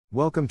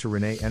Welcome to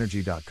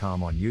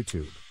ReneEnergy.com on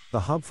YouTube,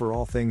 the hub for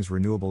all things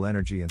renewable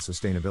energy and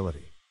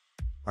sustainability.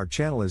 Our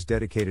channel is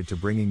dedicated to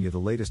bringing you the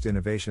latest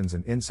innovations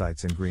and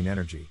insights in green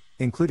energy,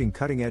 including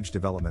cutting-edge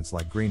developments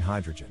like green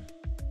hydrogen.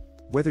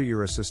 Whether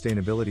you're a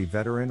sustainability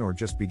veteran or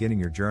just beginning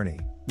your journey,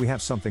 we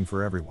have something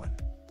for everyone.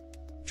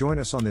 Join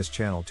us on this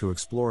channel to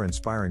explore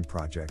inspiring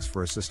projects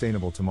for a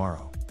sustainable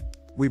tomorrow.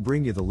 We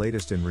bring you the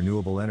latest in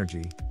renewable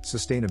energy,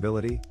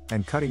 sustainability,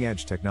 and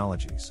cutting-edge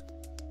technologies.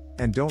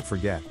 And don't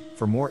forget,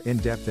 for more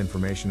in-depth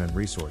information and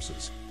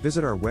resources,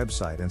 visit our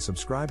website and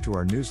subscribe to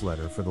our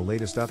newsletter for the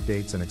latest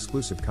updates and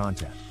exclusive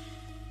content.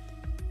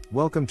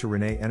 Welcome to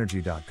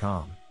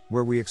ReneEnergy.com,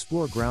 where we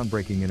explore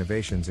groundbreaking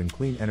innovations in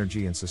clean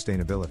energy and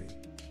sustainability.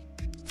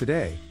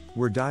 Today,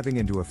 we're diving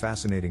into a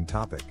fascinating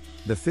topic: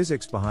 the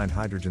physics behind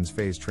hydrogen's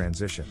phase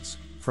transitions,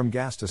 from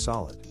gas to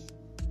solid.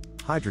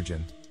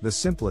 Hydrogen, the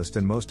simplest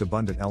and most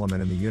abundant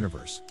element in the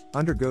universe,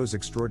 undergoes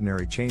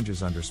extraordinary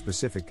changes under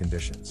specific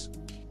conditions.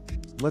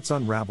 Let's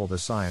unravel the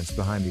science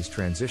behind these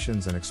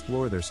transitions and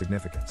explore their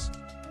significance.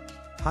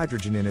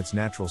 Hydrogen in its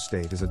natural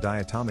state is a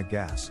diatomic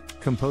gas,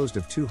 composed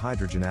of two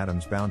hydrogen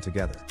atoms bound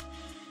together.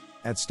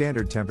 At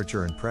standard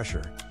temperature and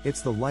pressure,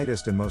 it's the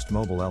lightest and most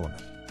mobile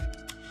element.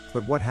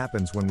 But what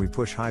happens when we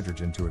push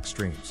hydrogen to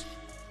extremes?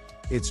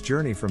 Its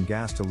journey from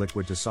gas to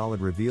liquid to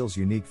solid reveals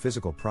unique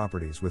physical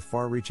properties with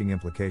far-reaching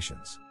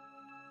implications.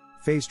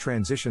 Phase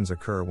transitions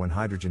occur when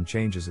hydrogen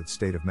changes its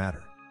state of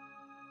matter.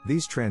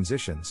 These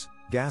transitions,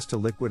 gas to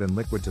liquid and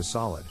liquid to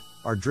solid,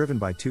 are driven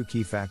by two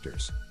key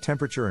factors: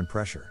 temperature and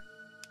pressure.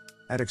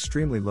 At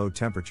extremely low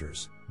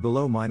temperatures,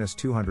 below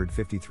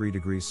 -253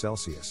 degrees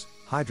Celsius,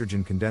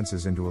 hydrogen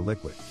condenses into a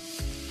liquid.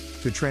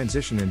 To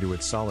transition into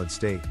its solid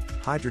state,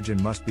 hydrogen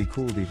must be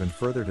cooled even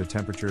further to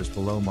temperatures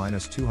below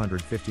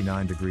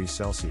 -259 degrees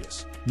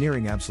Celsius,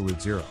 nearing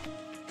absolute zero.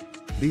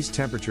 These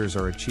temperatures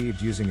are achieved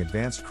using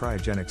advanced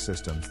cryogenic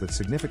systems that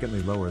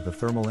significantly lower the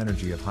thermal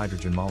energy of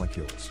hydrogen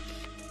molecules.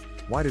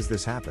 Why does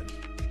this happen?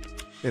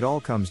 It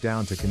all comes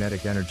down to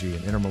kinetic energy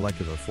and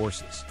intermolecular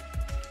forces.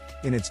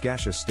 In its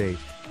gaseous state,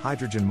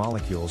 hydrogen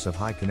molecules have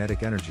high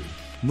kinetic energy,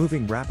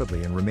 moving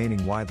rapidly and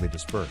remaining widely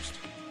dispersed.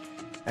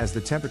 As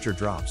the temperature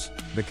drops,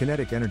 the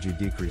kinetic energy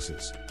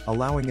decreases,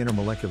 allowing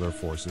intermolecular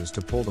forces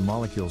to pull the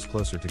molecules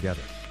closer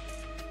together.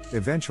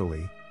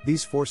 Eventually,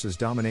 these forces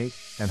dominate,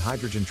 and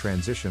hydrogen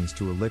transitions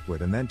to a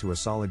liquid and then to a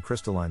solid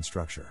crystalline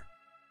structure.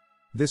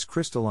 This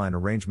crystalline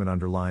arrangement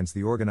underlines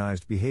the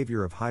organized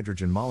behavior of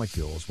hydrogen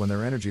molecules when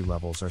their energy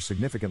levels are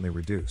significantly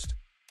reduced.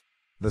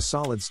 The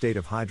solid state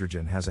of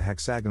hydrogen has a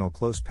hexagonal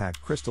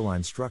close-packed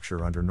crystalline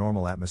structure under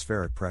normal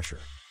atmospheric pressure.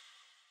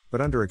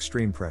 But under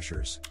extreme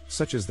pressures,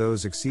 such as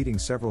those exceeding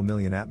several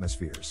million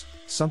atmospheres,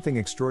 something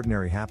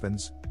extraordinary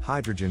happens.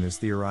 Hydrogen is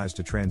theorized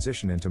to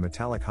transition into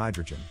metallic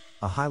hydrogen,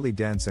 a highly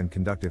dense and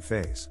conductive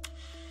phase.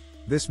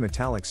 This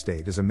metallic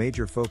state is a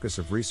major focus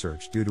of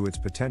research due to its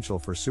potential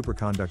for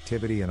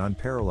superconductivity and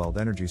unparalleled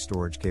energy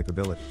storage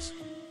capabilities.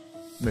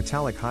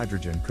 Metallic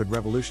hydrogen could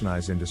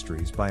revolutionize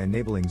industries by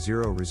enabling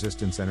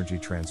zero-resistance energy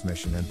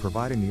transmission and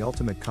providing the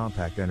ultimate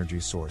compact energy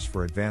source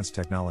for advanced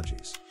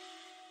technologies.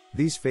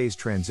 These phase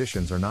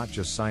transitions are not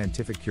just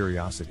scientific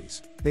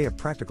curiosities, they have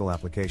practical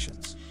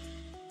applications.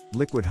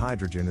 Liquid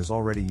hydrogen is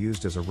already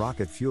used as a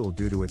rocket fuel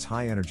due to its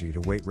high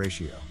energy-to-weight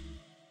ratio.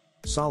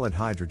 Solid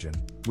hydrogen,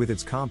 with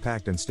its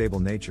compact and stable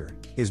nature,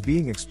 is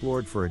being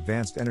explored for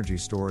advanced energy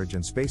storage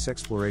and space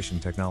exploration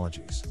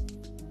technologies.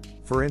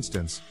 For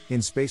instance, in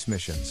space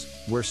missions,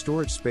 where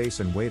storage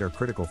space and weight are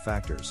critical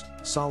factors,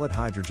 solid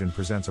hydrogen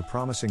presents a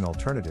promising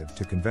alternative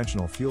to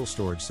conventional fuel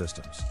storage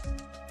systems.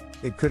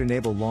 It could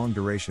enable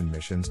long-duration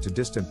missions to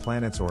distant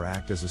planets or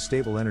act as a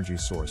stable energy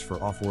source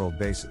for off-world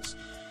bases.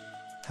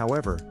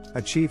 However,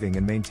 achieving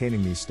and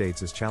maintaining these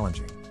states is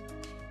challenging.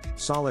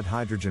 Solid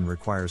hydrogen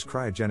requires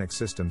cryogenic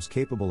systems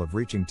capable of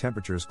reaching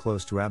temperatures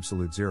close to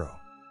absolute zero.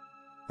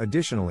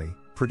 Additionally,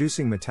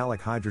 producing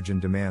metallic hydrogen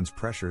demands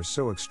pressures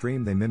so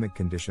extreme they mimic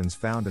conditions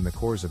found in the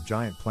cores of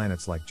giant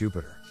planets like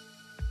Jupiter.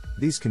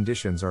 These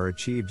conditions are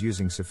achieved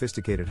using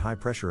sophisticated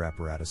high-pressure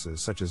apparatuses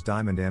such as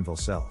diamond anvil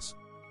cells.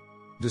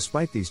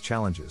 Despite these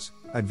challenges,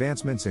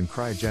 advancements in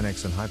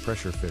cryogenics and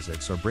high-pressure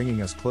physics are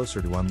bringing us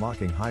closer to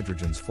unlocking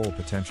hydrogen's full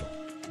potential.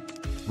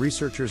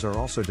 Researchers are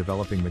also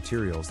developing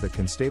materials that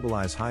can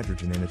stabilize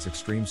hydrogen in its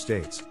extreme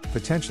states,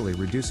 potentially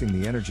reducing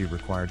the energy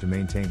required to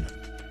maintain them.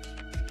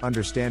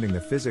 Understanding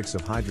the physics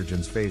of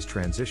hydrogen's phase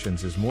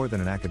transitions is more than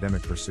an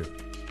academic pursuit.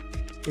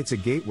 It's a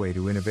gateway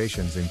to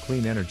innovations in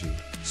clean energy,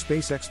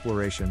 space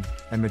exploration,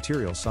 and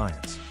material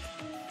science.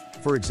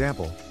 For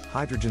example,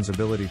 hydrogen's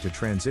ability to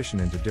transition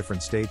into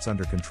different states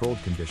under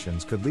controlled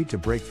conditions could lead to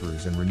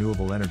breakthroughs in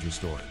renewable energy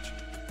storage.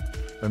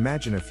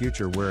 Imagine a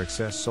future where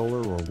excess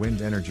solar or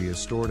wind energy is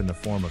stored in the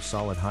form of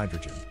solid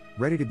hydrogen,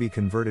 ready to be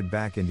converted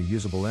back into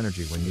usable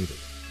energy when needed.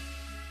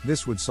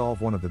 This would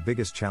solve one of the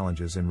biggest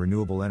challenges in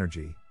renewable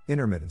energy: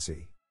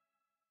 intermittency.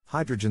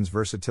 Hydrogen's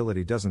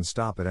versatility doesn't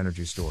stop at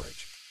energy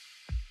storage.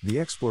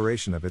 The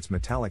exploration of its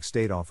metallic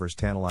state offers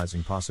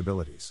tantalizing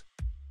possibilities.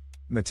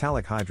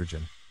 Metallic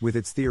hydrogen, with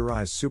its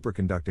theorized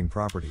superconducting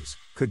properties,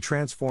 could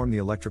transform the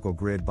electrical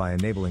grid by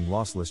enabling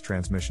lossless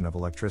transmission of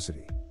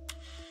electricity.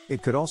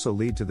 It could also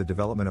lead to the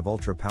development of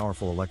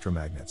ultra-powerful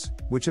electromagnets,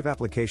 which have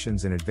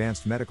applications in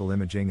advanced medical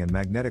imaging and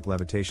magnetic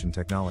levitation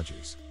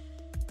technologies.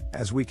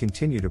 As we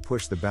continue to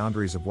push the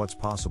boundaries of what's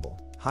possible,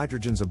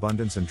 hydrogen's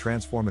abundance and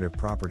transformative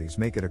properties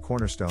make it a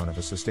cornerstone of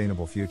a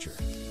sustainable future.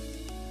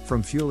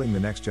 From fueling the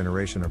next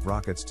generation of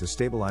rockets to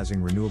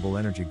stabilizing renewable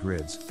energy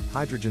grids,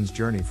 hydrogen's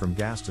journey from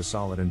gas to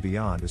solid and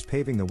beyond is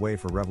paving the way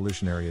for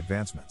revolutionary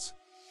advancements.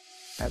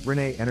 At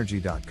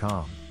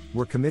renewenergy.com,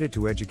 we're committed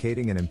to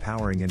educating and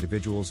empowering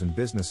individuals and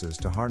businesses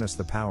to harness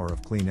the power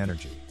of clean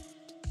energy.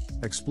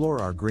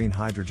 Explore our green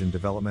hydrogen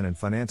development and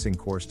financing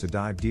course to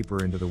dive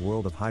deeper into the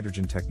world of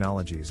hydrogen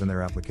technologies and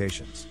their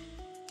applications.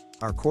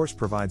 Our course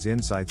provides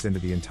insights into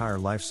the entire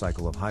life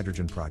cycle of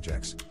hydrogen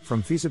projects,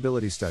 from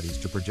feasibility studies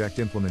to project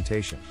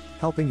implementation,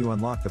 helping you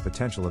unlock the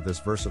potential of this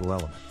versatile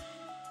element.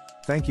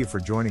 Thank you for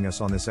joining us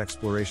on this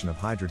exploration of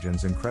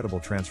hydrogen's incredible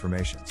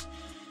transformations.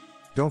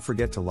 Don't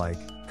forget to like,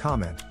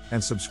 comment,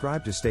 and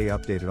subscribe to stay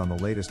updated on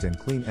the latest in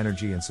clean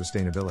energy and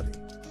sustainability.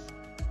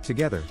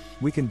 Together,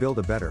 we can build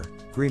a better,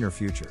 greener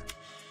future.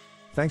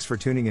 Thanks for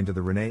tuning into the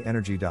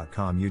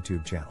renewenergy.com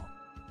YouTube channel.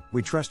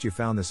 We trust you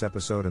found this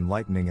episode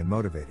enlightening and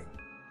motivating.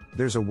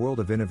 There's a world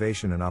of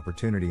innovation and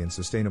opportunity in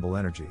sustainable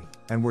energy,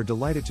 and we're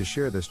delighted to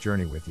share this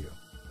journey with you.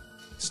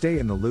 Stay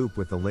in the loop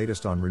with the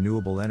latest on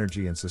renewable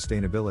energy and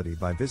sustainability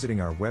by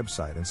visiting our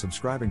website and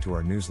subscribing to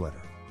our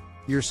newsletter.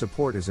 Your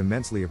support is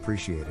immensely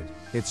appreciated,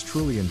 it's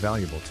truly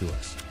invaluable to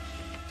us.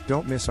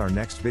 Don't miss our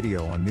next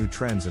video on new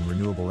trends in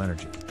renewable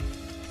energy.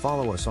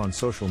 Follow us on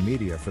social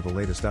media for the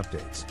latest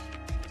updates.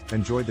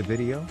 Enjoyed the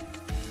video?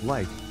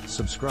 Like,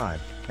 subscribe,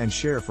 and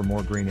share for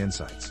more green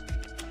insights.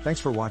 Thanks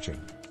for watching.